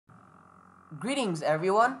Greetings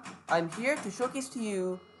everyone, I'm here to showcase to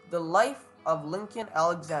you the life of Lincoln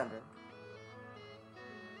Alexander.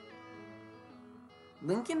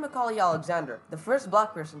 Lincoln Macaulay Alexander, the first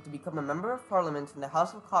black person to become a member of parliament in the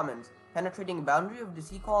House of Commons, penetrating a boundary of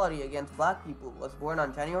disequality against black people, was born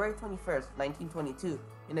on January 21st, 1922,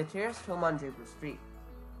 in a terraced home on Draper Street.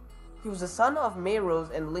 He was the son of May Rose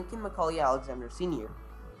and Lincoln Macaulay Alexander Sr.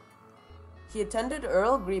 He attended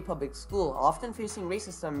Earl Grey Public School, often facing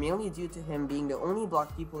racism mainly due to him being the only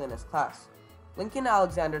black pupil in his class. Lincoln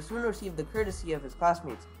Alexander soon received the courtesy of his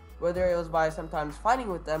classmates, whether it was by sometimes fighting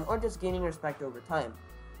with them or just gaining respect over time.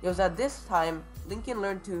 It was at this time Lincoln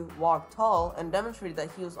learned to walk tall and demonstrated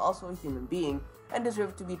that he was also a human being and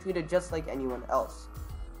deserved to be treated just like anyone else.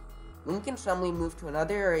 Lincoln's family moved to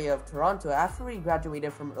another area of Toronto after he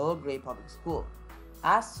graduated from Earl Grey Public School.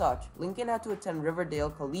 As such, Lincoln had to attend Riverdale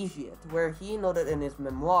Collegiate, where he noted in his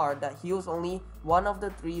memoir that he was only one of the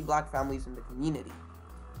 3 black families in the community.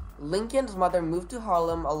 Lincoln's mother moved to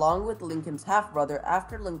Harlem along with Lincoln's half-brother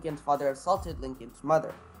after Lincoln's father assaulted Lincoln's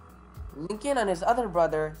mother. Lincoln and his other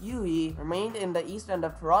brother, Hughie, remained in the East End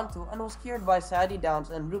of Toronto and was cared by Sadie Downs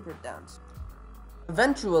and Rupert Downs.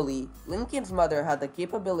 Eventually, Lincoln's mother had the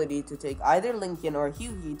capability to take either Lincoln or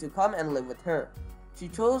Hughie to come and live with her. She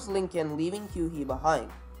chose Lincoln, leaving Hughie behind.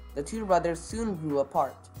 The 2 brothers soon grew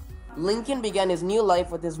apart. Lincoln began his new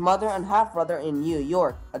life with his mother and half-brother in New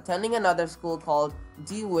York, attending another school called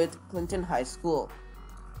DeWitt Clinton High School.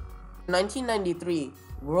 In 1993,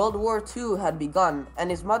 World War II had begun, and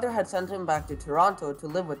his mother had sent him back to Toronto to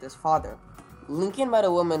live with his father. Lincoln met a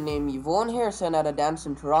woman named Yvonne Harrison at a dance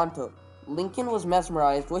in Toronto. Lincoln was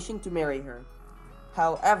mesmerized, wishing to marry her.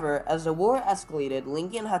 However, as the war escalated,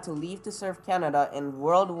 Lincoln had to leave to serve Canada in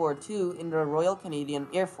World War II in the Royal Canadian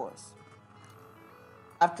Air Force.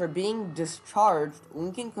 After being discharged,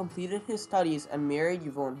 Lincoln completed his studies and married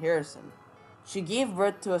Yvonne Harrison. She gave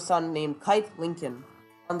birth to a son named Kite Lincoln.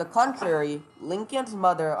 On the contrary, Lincoln's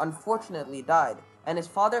mother unfortunately died, and his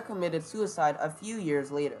father committed suicide a few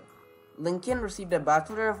years later. Lincoln received a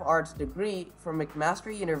Bachelor of Arts degree from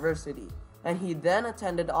McMaster University, and he then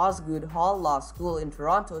attended Osgoode Hall Law School in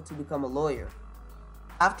Toronto to become a lawyer.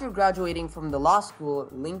 After graduating from the law school,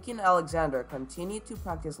 Lincoln Alexander continued to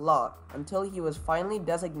practice law until he was finally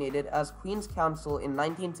designated as Queen's Counsel in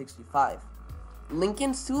 1965.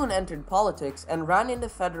 Lincoln soon entered politics and ran in the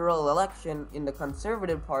federal election in the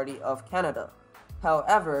Conservative Party of Canada.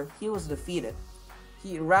 However, he was defeated.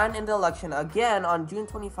 He ran in the election again on June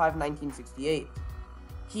 25, 1968.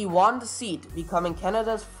 He won the seat, becoming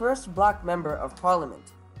Canada's first black member of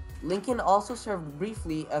parliament. Lincoln also served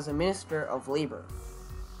briefly as a Minister of Labour.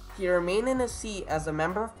 He remained in his seat as a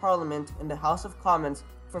member of parliament in the House of Commons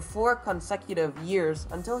for 4 consecutive years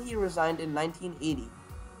until he resigned in 1980.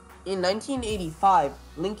 In 1985,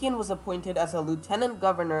 Lincoln was appointed as a Lieutenant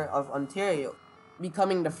Governor of Ontario,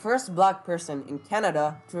 becoming the first black person in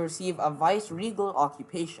Canada to receive a vice-regal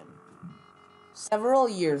occupation. Several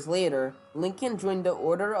years later, Lincoln joined the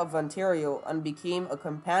Order of Ontario and became a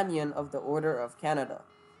companion of the Order of Canada.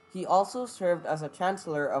 He also served as a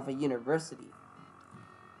chancellor of a university.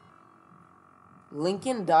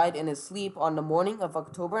 Lincoln died in his sleep on the morning of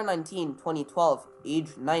October 19, 2012,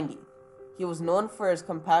 aged 90. He was known for his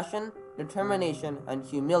compassion, determination, and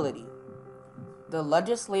humility. The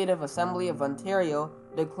Legislative Assembly of Ontario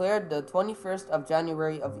declared the 21st of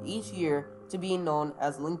January of each year to be known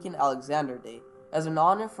as Lincoln Alexander Day, as an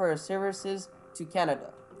honor for his services to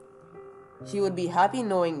Canada. He would be happy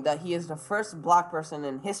knowing that he is the first black person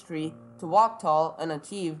in history to walk tall and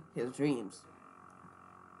achieve his dreams.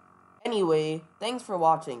 Anyway, thanks for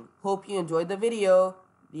watching. Hope you enjoyed the video.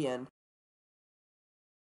 The end.